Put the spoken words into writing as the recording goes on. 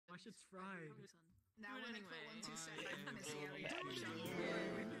gosh, it's fried. Now when I put 1, 2, 7, I kind of see how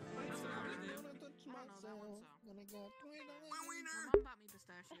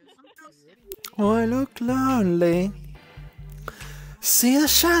Oh, I look lonely. See the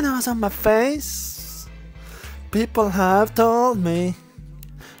shadows on my face. People have told me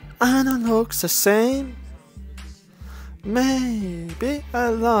I don't look the same. Maybe I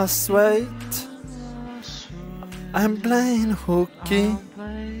lost weight. I'm playing hooky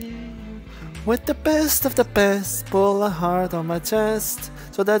with the best of the best. Pull a heart on my chest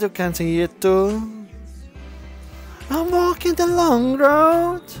so that you can see it too. I'm walking the long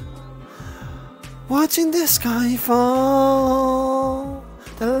road, watching the sky fall.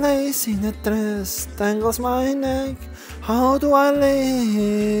 The lace in the dress tangles my neck. How do I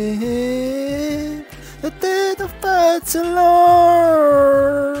live? The death of Bachelor.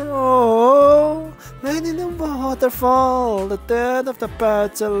 Oh, letting the waterfall. The death of the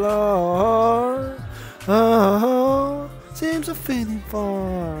Bachelor. Oh, seems a feeling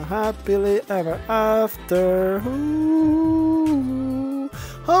for happily ever after. Ooh,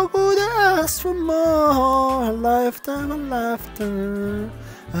 how could I ask for more? A lifetime of laughter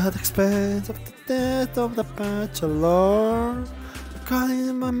at the expense of the death of the Bachelor.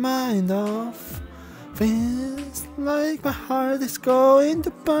 Cutting my mind off. Feels like my heart is going to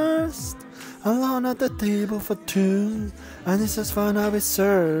burst. Alone at the table for two, and it's just fun I'll be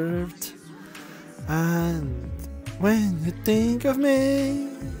served. And when you think of me,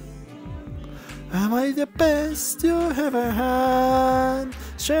 am I the best you ever had?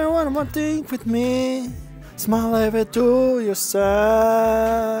 Share one more thing with me. Smile ever to your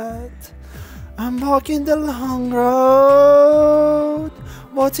side. I'm walking the long road,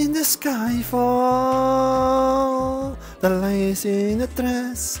 watching the sky fall. The lace in the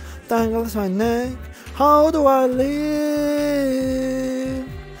dress tangles my neck. How do I live?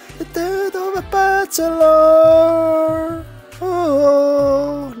 The death of a bachelor.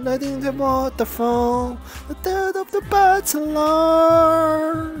 Oh, letting the water fall. The death of the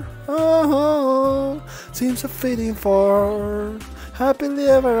bachelor. Oh, seems so fitting for happily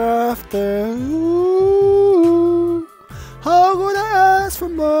ever after. Ooh, how could I ask for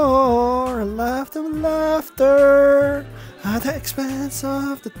more? Laughter and laughter at the expense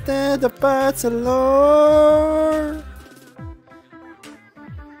of the dead of Bachelor.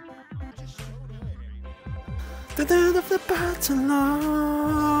 The death of the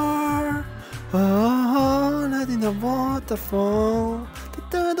Bachelor. Oh, letting the waterfall. The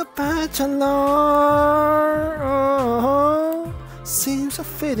death of Bachelor. Oh, seems so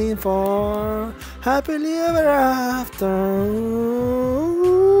fitting for happily ever after.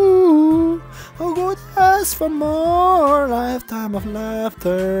 Ooh, who could ask for more? Lifetime of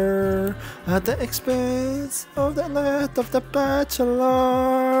laughter at the expense of the death of the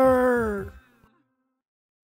Bachelor.